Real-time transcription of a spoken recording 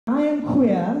I am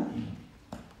queer,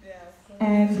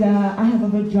 and I have a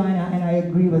vagina, and I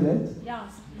agree with it.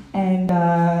 And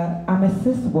I'm a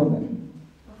cis woman.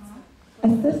 A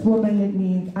cis woman, it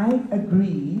means I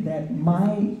agree that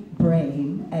my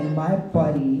brain and my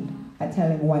body are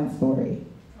telling one story.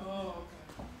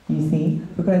 You see,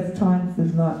 because trans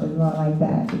is not like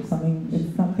that. It's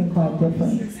something quite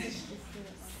different.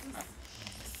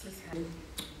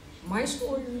 My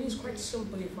story really is quite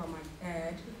simple, if I might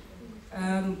add.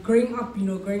 Growing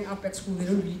up at school, they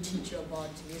don't really teach you about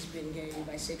lesbian, gay,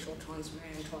 bisexual, trans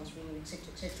man, trans woman,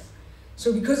 etc., etc.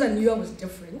 So because I knew I was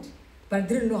different, but I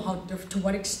didn't know to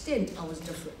what extent I was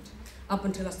different, up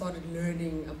until I started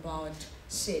learning about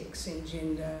sex and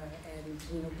gender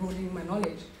and broadening my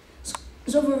knowledge.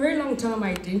 So for a very long time,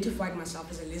 I identified myself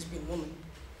as a lesbian woman,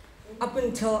 up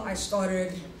until I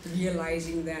started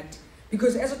realizing that,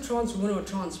 because as a trans woman or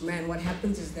trans man, what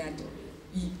happens is that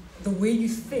the way you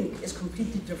think is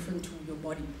completely different to your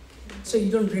body. So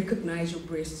you don't recognize your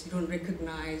breasts, you don't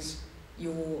recognize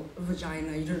your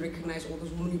vagina, you don't recognize all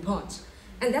those womanly parts.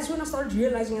 And that's when I started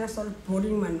realizing, and I started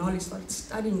broadening my knowledge, started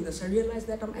studying this. I realized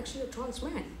that I'm actually a trans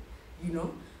man,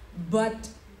 But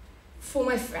for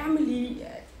my family,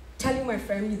 telling my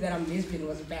family that I'm lesbian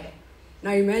was better.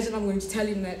 Now imagine I'm going to tell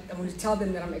them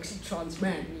that I'm actually trans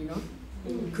man,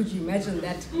 Could you imagine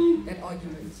that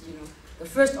argument, The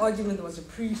first argument, there was a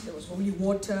priest, there was holy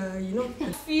water,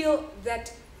 I feel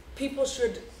that people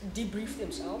should debrief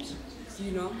themselves,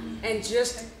 and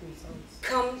just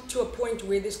come to a point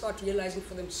where they start realizing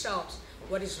for themselves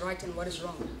what is right and what is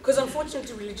wrong. Because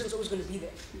unfortunately, religion's always going to be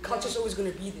there. Culture's always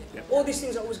going to be there. All these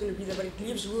things are always going to be there, but it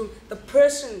leaves room. The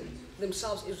person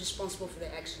themselves is responsible for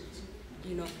their actions,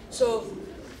 So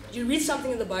you read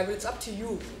something in the Bible, it's up to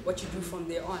you what you do from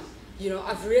there on.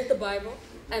 I've read the Bible,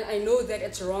 and I know that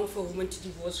it's wrong for a woman to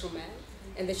divorce from a man,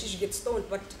 and that she should get stoned,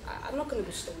 but I'm not going to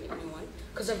go stone anyone,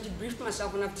 because I've debriefed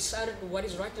myself and I've decided what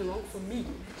is right and wrong for me.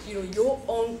 Your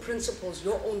own principles,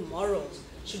 your own morals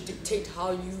should dictate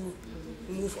how you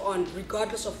move on,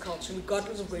 regardless of culture,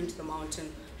 regardless of going to the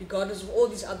mountain, regardless of all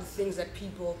these other things that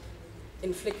people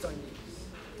inflict on you.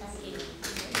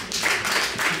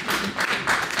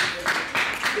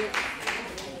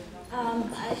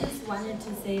 I just wanted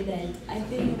to say that I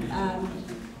think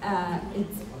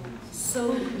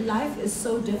life is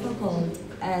so difficult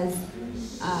as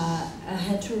a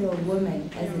hetero woman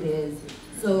as it is,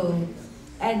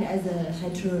 and as a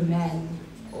hetero man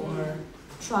or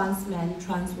trans man,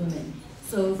 trans woman.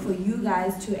 So for you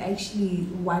guys to actually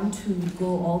want to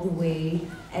go all the way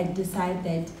and decide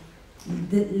that,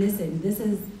 listen, this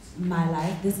is my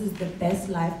life, this is the best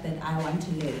life that I want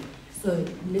to live. So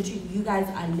literally, you guys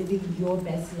are living your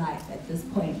best life at this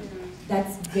point.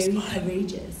 That's very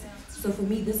courageous. So for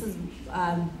me, this is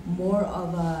more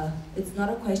of it's not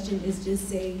a question, it's just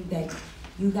saying that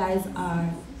you guys are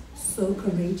so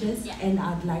courageous, and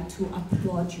I'd like to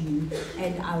applaud you,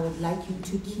 and I would like you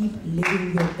to keep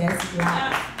living your best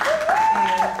life.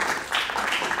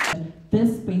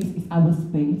 This space is our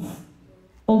space.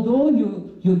 Although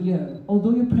you're here,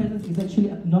 although your presence is actually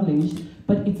acknowledged,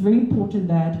 but it's very important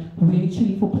that we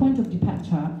actually, for point of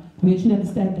departure, we actually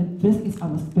understand that this is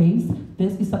our space,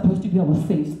 this is supposed to be our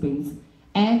safe space.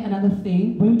 And another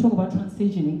thing, when we talk about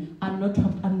transitioning, I'm not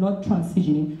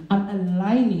transitioning, I'm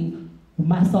aligning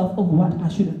myself of what I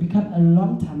should have become a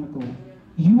long time ago.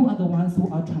 You are the ones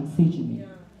who are transitioning.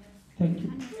 Thank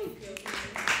you.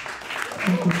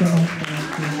 Thank you so much for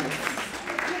that.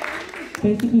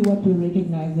 Basically what we're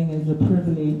recognizing is the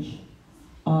privilege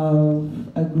of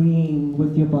agreeing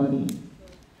with your body.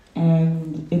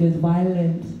 And it is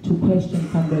violent to question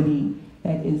somebody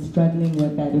that is struggling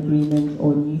with that agreement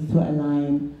or needs to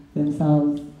align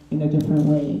themselves in a different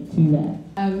way to that.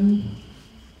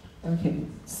 Okay,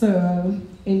 so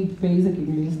in basic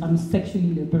English, I'm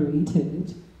sexually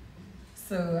liberated.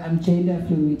 So I'm gender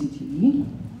fluidity.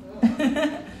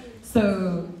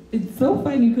 So it's so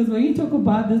funny because when you talk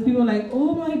about this, people are like,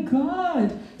 oh my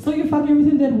God, so you found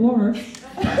everything that works.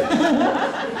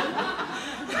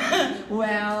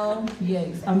 Well,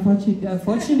 yes,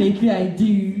 unfortunately I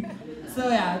do. So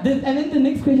yeah, and then the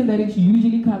next question that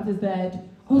usually comes is that,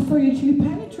 oh, so you actually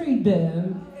penetrate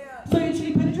them. So you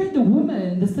actually penetrate the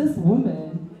woman, the cis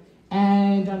woman.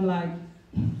 And I'm like,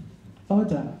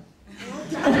 order.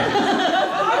 It's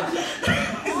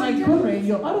like, correct,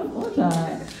 you're out of order.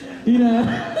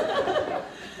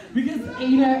 Because,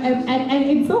 and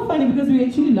it's so funny because we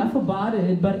actually laugh about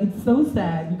it, but it's so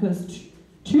sad because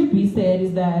truth be said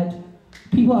is that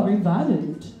people are very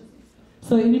violent.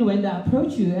 So even when they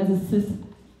approach you as a cis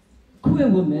queer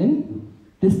woman,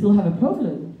 they still have a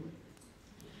problem.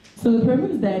 So the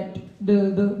problem is that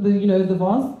the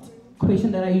vast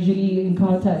question that I usually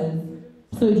encounter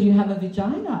is, so do you have a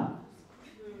vagina?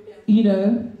 You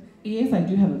know, yes, I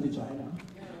do have a vagina.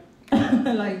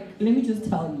 Like, let me just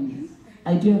tell you,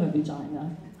 I do have a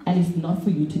vagina, and it's not for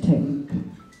you to take.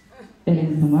 It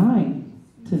is mine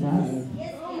to have.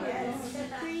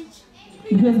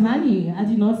 Because, honey, I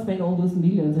did not spend all those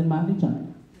millions in my vagina.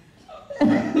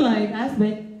 Like, I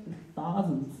spent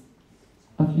thousands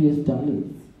of US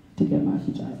dollars to get my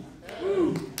vagina.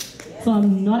 So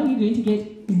I'm not even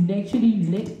going to actually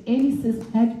let any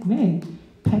cis-het men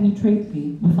penetrate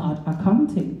me without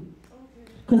accounting.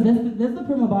 Because there's the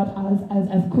problem about us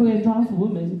as queer and trans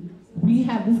women. We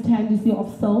have this tendency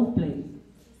of self-blame.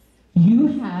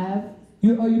 You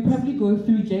probably go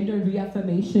through gender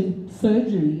reaffirmation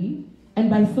surgery, and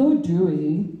by so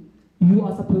doing, you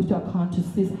are supposed to account to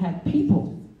cis-het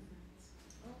people.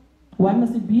 Why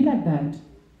must it be like that?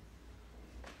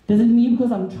 Does it mean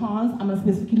because I'm trans, I must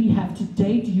specifically have to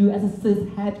date you as a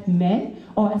cis-het man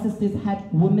or as a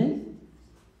cis-het woman?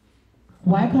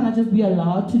 Why can't I just be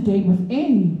allowed to date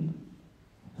within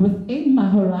my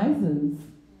horizons?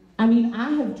 I mean, I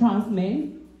have trans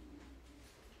men.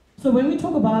 So when we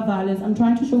talk about violence, I'm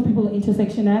trying to show people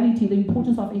intersectionality, the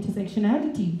importance of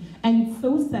intersectionality. And it's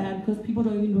so sad because people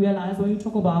don't even realize when we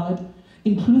talk about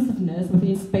inclusiveness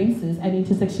within spaces and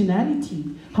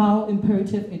intersectionality, how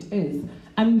imperative it is.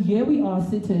 I mean, here we are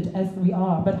seated as we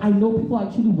are, but I know people are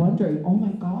actually wondering, oh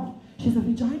my God, she's a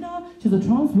vagina, she's a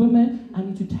trans woman, I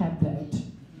need to tap that.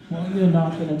 Well, you're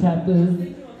not gonna tap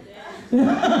this.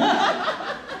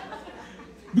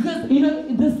 Because, you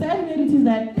know, the sad reality is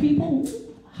that people,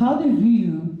 how they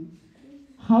view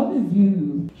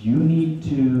you. You need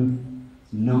to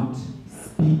not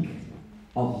speak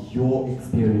of your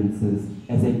experiences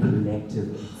as a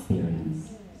collective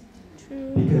experience.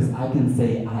 True. Because I can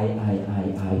say I,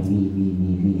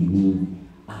 me,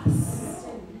 us,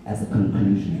 as a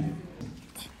conclusion.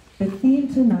 The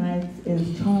theme tonight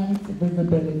is trans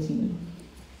visibility.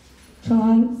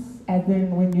 Trans, as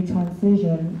in when you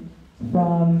transition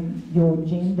from your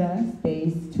gender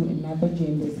space to another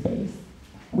gender space.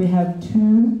 We have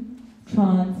two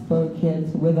trans folk here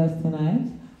with us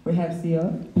tonight. We have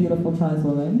Sia, beautiful trans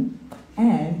woman,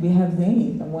 and we have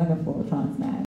Zane, a wonderful trans man.